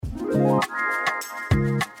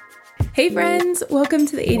Hey friends, welcome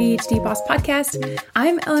to the ADHD Boss Podcast.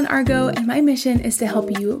 I'm Ellen Argo, and my mission is to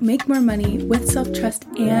help you make more money with self-trust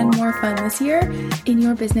and more fun this year in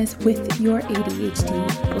your business with your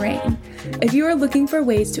ADHD brain. If you are looking for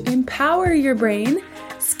ways to empower your brain,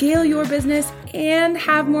 scale your business, and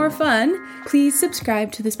have more fun, please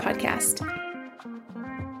subscribe to this podcast.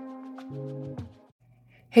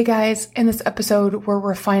 Hey guys, in this episode, we're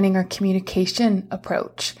refining our communication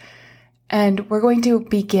approach. And we're going to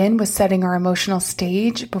begin with setting our emotional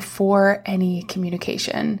stage before any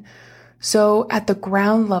communication. So at the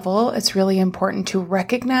ground level, it's really important to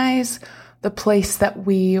recognize the place that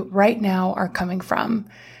we right now are coming from.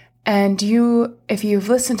 And if you've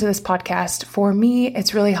listened to this podcast, for me,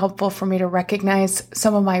 it's really helpful for me to recognize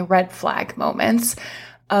some of my red flag moments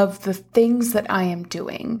of the things that I am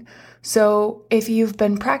doing. So if you've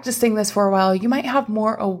been practicing this for a while, you might have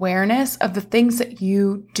more awareness of the things that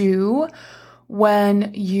you do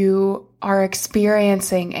when you are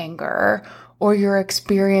experiencing anger or you're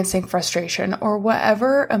experiencing frustration or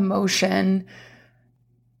whatever emotion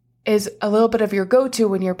is a little bit of your go-to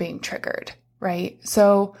when you're being triggered, right?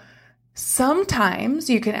 So sometimes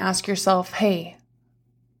you can ask yourself, hey,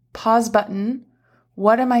 pause button.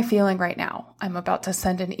 What am I feeling right now? I'm about to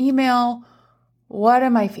send an email. What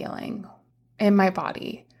am I feeling in my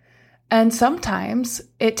body? And sometimes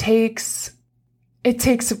it takes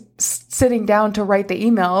sitting down to write the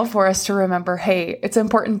email for us to remember, hey, it's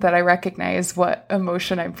important that I recognize what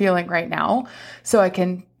emotion I'm feeling right now so I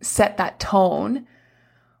can set that tone.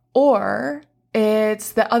 Or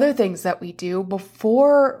it's the other things that we do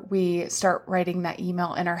before we start writing that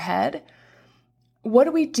email in our head. What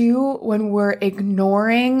do we do when we're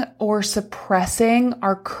ignoring or suppressing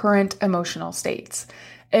our current emotional states?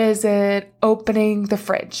 Is it opening the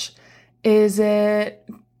fridge? Is it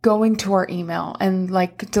going to our email and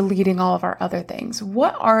deleting all of our other things?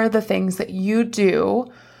 What are the things that you do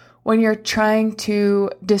when you're trying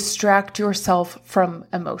to distract yourself from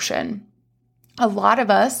emotion? A lot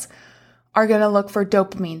of us are going to look for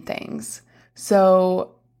dopamine things.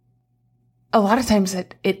 So a lot of times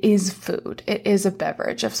it is food. It is a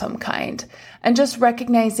beverage of some kind. And just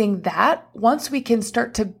recognizing that, once we can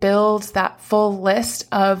start to build that full list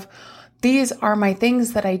of these are my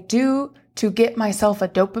things that I do to get myself a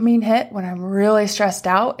dopamine hit when I'm really stressed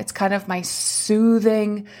out. It's kind of my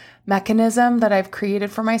soothing mechanism that I've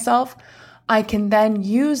created for myself. I can then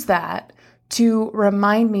use that to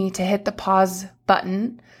remind me to hit the pause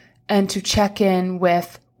button and to check in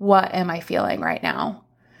with what am I feeling right now?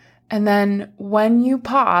 And then when you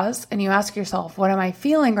pause and you ask yourself, what am I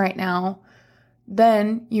feeling right now?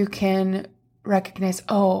 Then you can recognize,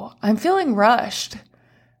 oh, I'm feeling rushed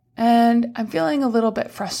and I'm feeling a little bit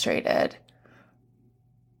frustrated.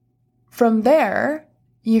 From there,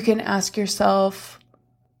 you can ask yourself,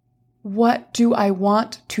 what do I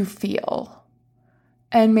want to feel?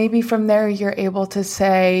 And maybe from there, you're able to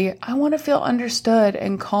say, I want to feel understood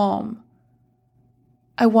and calm.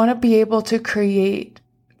 I want to be able to create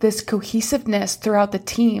this cohesiveness throughout the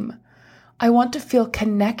team. I want to feel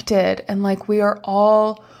connected and like we are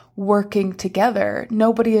all working together.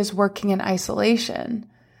 Nobody is working in isolation.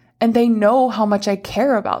 And they know how much I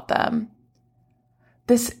care about them.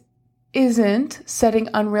 This isn't setting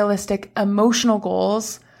unrealistic emotional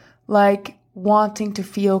goals like wanting to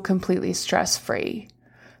feel completely stress-free.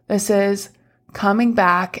 This is coming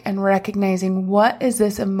back and recognizing what is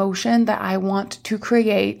this emotion that I want to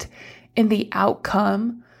create in the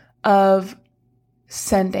outcome of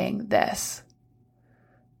sending this.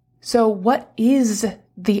 So what is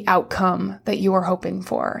the outcome that you are hoping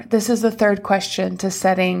for? This is the third question to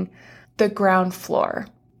setting the ground floor.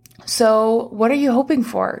 So what are you hoping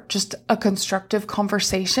for? Just a constructive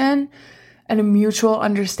conversation and a mutual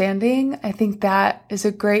understanding? I think that is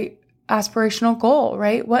a great aspirational goal,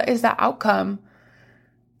 right? What is that outcome?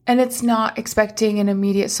 And it's not expecting an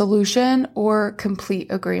immediate solution or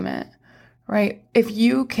complete agreement, right? If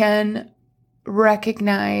you can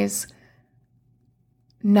recognize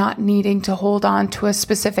not needing to hold on to a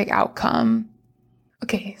specific outcome.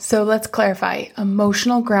 Okay, so let's clarify.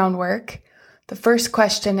 Emotional groundwork. The first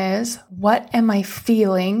question is, what am I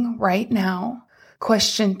feeling right now?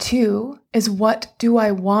 Question 2 is, what do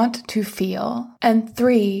I want to feel? And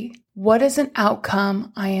 3, what is an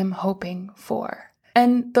outcome I am hoping for?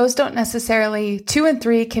 And those don't necessarily, 2 and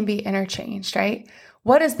 3 can be interchanged, right?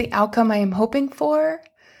 What is the outcome I am hoping for?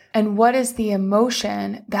 And what is the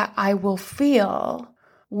emotion that I will feel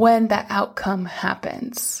when that outcome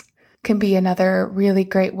happens? Can be another really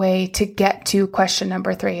great way to get to question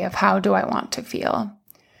number 3 of how do I want to feel?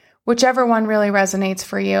 Whichever one really resonates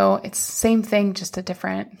for you, it's the same thing, just a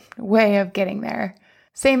different way of getting there.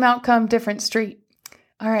 Same outcome, different street.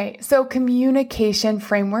 All right, so communication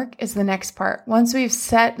framework is the next part. Once we've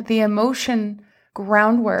set the emotion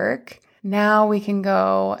groundwork, now we can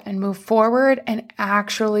go and move forward and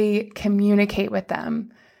actually communicate with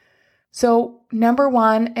them. So number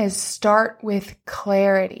one is start with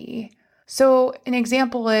clarity. So an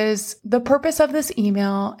example is the purpose of this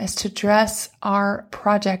email is to address our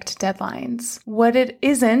project deadlines. What it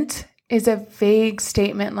isn't is a vague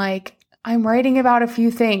statement like, I'm writing about a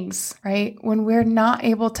few things, right? When we're not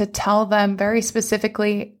able to tell them very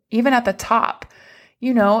specifically, even at the top,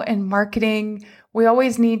 in marketing, we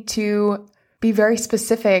always need to be very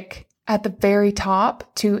specific at the very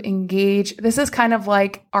top to engage. This is kind of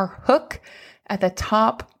like our hook at the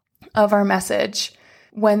top of our message.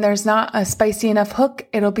 When there's not a spicy enough hook,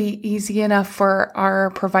 it'll be easy enough for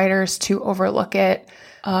our providers to overlook it,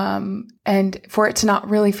 and for it to not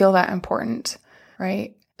really feel that important,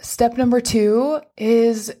 right? Step number 2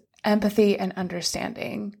 is empathy and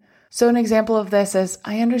understanding. So an example of this is,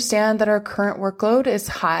 I understand that our current workload is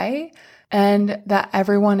high and that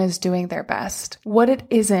everyone is doing their best. What it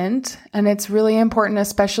isn't, and it's really important,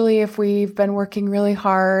 especially if we've been working really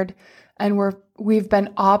hard and we've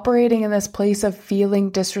been operating in this place of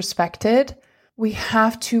feeling disrespected, we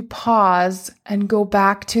have to pause and go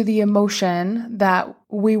back to the emotion that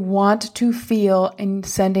we want to feel in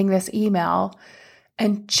sending this email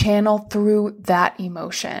and channel through that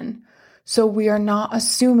emotion. So we are not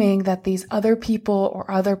assuming that these other people or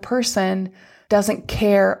other person doesn't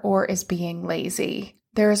care or is being lazy.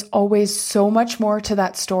 There's always so much more to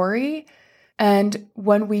that story. And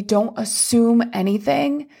when we don't assume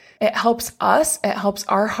anything, it helps us, it helps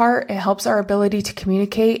our heart, it helps our ability to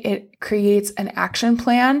communicate. It creates an action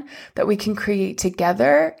plan that we can create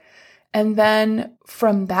together. And then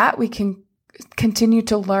from that, we can continue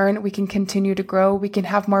to learn, we can continue to grow, we can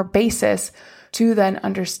have more basis to then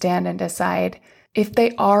understand and decide if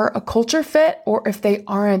they are a culture fit or if they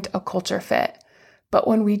aren't a culture fit. But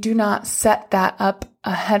when we do not set that up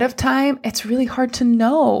ahead of time, it's really hard to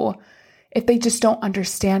know if they just don't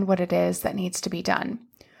understand what it is that needs to be done.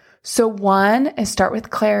 So 1 is start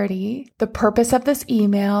with clarity. The purpose of this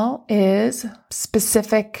email is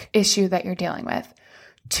specific issue that you're dealing with.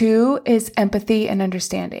 2 is empathy and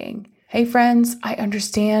understanding. Hey friends, I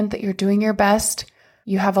understand that you're doing your best.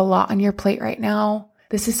 You have a lot on your plate right now.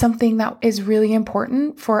 This is something that is really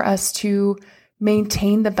important for us to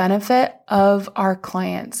maintain the benefit of our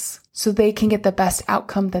clients so they can get the best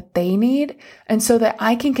outcome that they need, and so that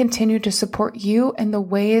I can continue to support you in the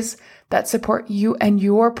ways that support you and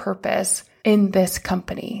your purpose in this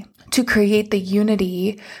company. To create the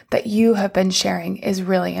unity that you have been sharing is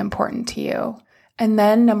really important to you. And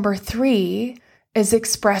then number 3 is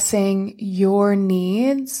expressing your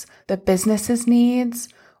needs, the business's needs,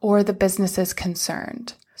 or the business's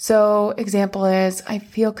concerned. So example is, I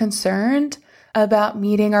feel concerned about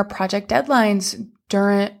meeting our project deadlines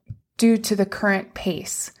due to the current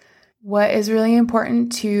pace. What is really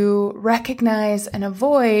important to recognize and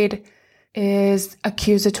avoid is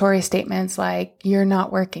accusatory statements like, you're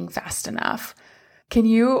not working fast enough. Can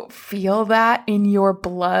you feel that in your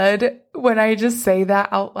blood when I just say that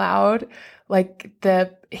out loud? Like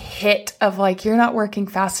the hit of like, you're not working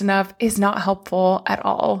fast enough is not helpful at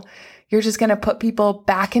all. You're just going to put people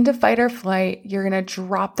back into fight or flight. You're going to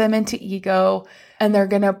drop them into ego, and they're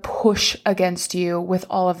going to push against you with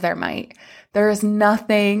all of their might. There is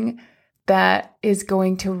nothing that is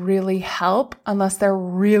going to really help unless they're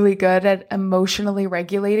really good at emotionally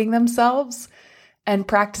regulating themselves and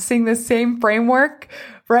practicing the same framework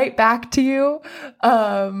right back to you,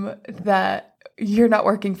 that you're not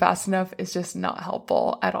working fast enough is just not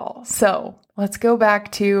helpful at all. So let's go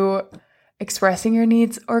back to expressing your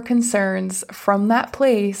needs or concerns from that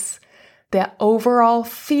place, that overall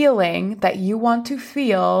feeling that you want to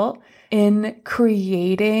feel in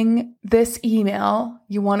creating this email.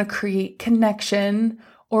 You want to create connection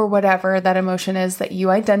or whatever that emotion is that you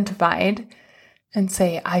identified, and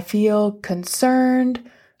say, I feel concerned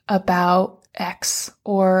about X,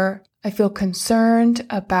 or I feel concerned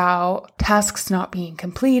about tasks not being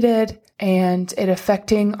completed and it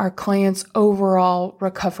affecting our client's overall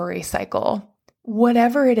recovery cycle.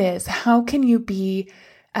 Whatever it is, how can you be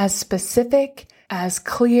as specific, as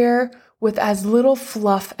clear, with as little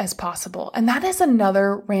fluff as possible? And that is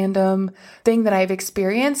another random thing that I've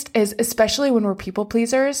experienced, is especially when we're people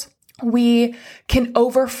pleasers, we can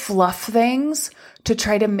over fluff things to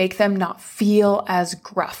try to make them not feel as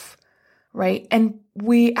gruff, right? And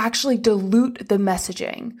we actually dilute the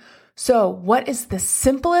messaging. So what is the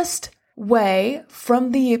simplest way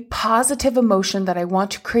from the positive emotion that I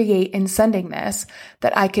want to create in sending this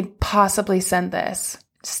that I could possibly send this.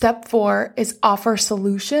 Step 4 is offer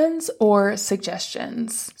solutions or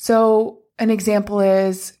suggestions. So an example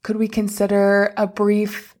is, could we consider a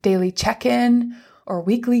brief daily check-in or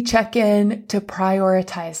weekly check-in to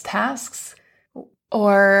prioritize tasks?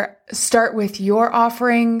 Or start with your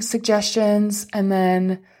offering suggestions and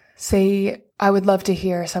then say, I would love to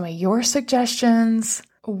hear some of your suggestions.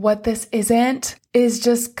 What this isn't is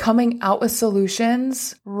just coming out with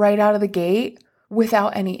solutions right out of the gate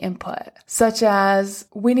without any input, such as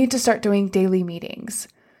we need to start doing daily meetings.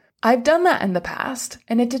 I've done that in the past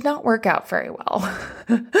and it did not work out very well.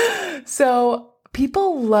 So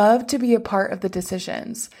people love to be a part of the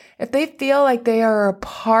decisions. If they feel like they are a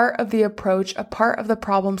part of the approach, a part of the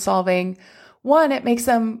problem solving, 1, it makes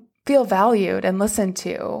them feel valued and listened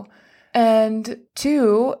to. And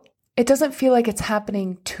 2, it doesn't feel like it's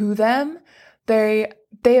happening to them. They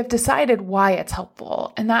have decided why it's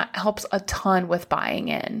helpful, and that helps a ton with buying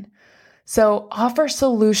in. So offer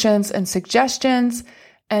solutions and suggestions,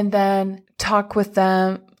 and then talk with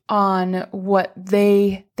them on what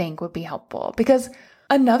they think would be helpful. Because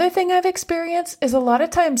another thing I've experienced is a lot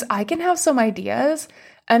of times I can have some ideas,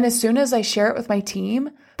 and as soon as I share it with my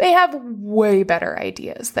team, they have way better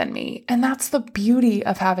ideas than me. And that's the beauty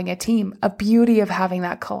of having a team, a beauty of having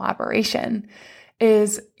that collaboration,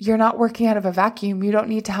 is you're not working out of a vacuum. You don't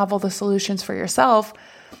need to have all the solutions for yourself.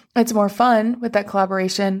 It's more fun with that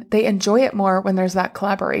collaboration. They enjoy it more when there's that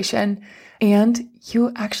collaboration, and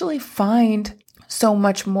you actually find so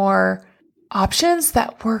much more options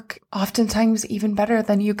that work oftentimes even better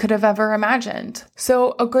than you could have ever imagined.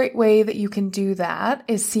 So a great way that you can do that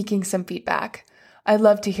is seeking some feedback. I'd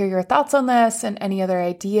love to hear your thoughts on this and any other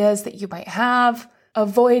ideas that you might have.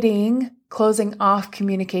 Avoiding closing off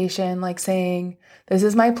communication, like saying, this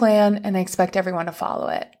is my plan and I expect everyone to follow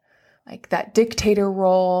it. Like that dictator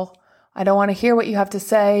role. I don't want to hear what you have to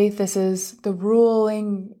say. This is the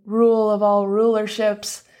rule of all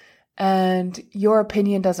rulerships, and your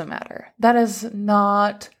opinion doesn't matter. That's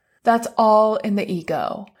all in the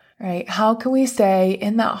ego, right? How can we stay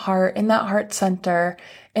in that heart center,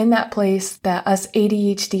 in that place that us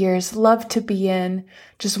ADHDers love to be in,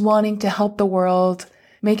 just wanting to help the world,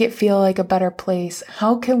 make it feel like a better place?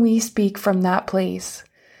 How can we speak from that place,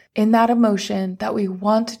 in that emotion that we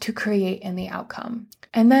want to create in the outcome?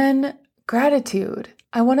 And then gratitude.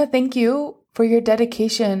 I want to thank you for your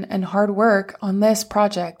dedication and hard work on this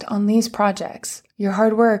project, on these projects, your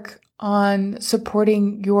hard work on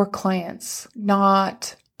supporting your clients,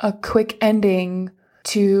 not a quick ending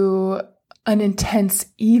to an intense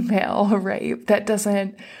email, right? That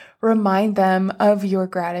doesn't remind them of your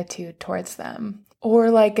gratitude towards them, or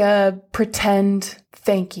like a pretend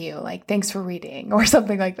thank you, like thanks for reading or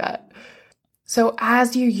something like that. So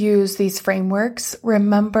as you use these frameworks,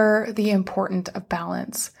 remember the importance of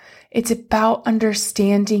balance. It's about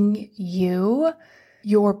understanding you,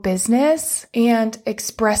 your business, and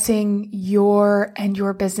expressing your and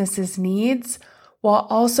your business's needs while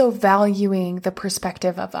also valuing the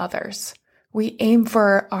perspective of others. We aim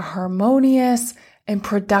for a harmonious and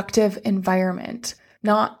productive environment,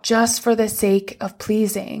 not just for the sake of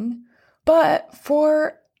pleasing, but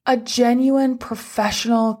for a genuine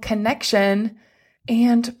professional connection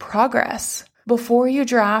and progress. Before you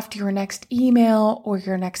draft your next email or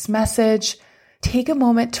your next message, take a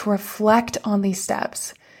moment to reflect on these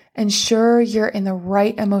steps. Ensure you're in the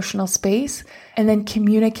right emotional space, and then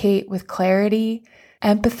communicate with clarity,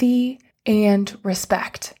 empathy, and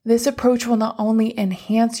respect. This approach will not only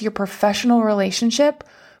enhance your professional relationship,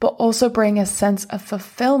 but also bring a sense of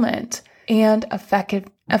fulfillment and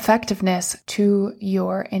effectiveness to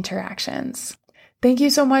your interactions. Thank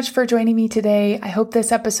you so much for joining me today. I hope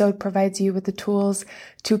this episode provides you with the tools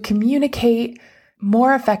to communicate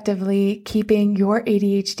more effectively, keeping your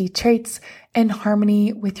ADHD traits in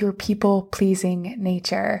harmony with your people-pleasing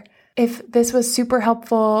nature. If this was super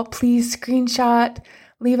helpful, please screenshot,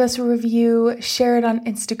 leave us a review, share it on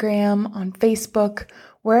Instagram, on Facebook,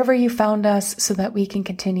 wherever you found us, so that we can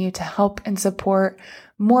continue to help and support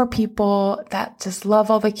more people that just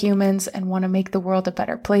love all the humans and want to make the world a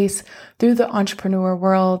better place through the entrepreneur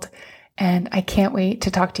world. And I can't wait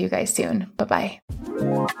to talk to you guys soon. Bye-bye.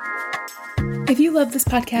 If you love this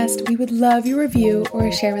podcast, we would love your review or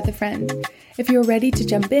a share with a friend. If you're ready to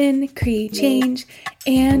jump in, create change,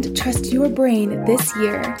 and trust your brain this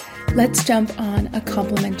year, let's jump on a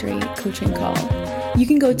complimentary coaching call. You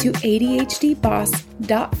can go to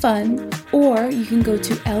adhdboss.fun or you can go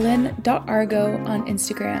to ellen.argo on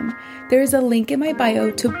Instagram. There is a link in my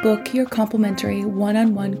bio to book your complimentary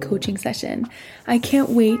one-on-one coaching session. I can't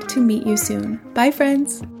wait to meet you soon. Bye,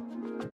 friends.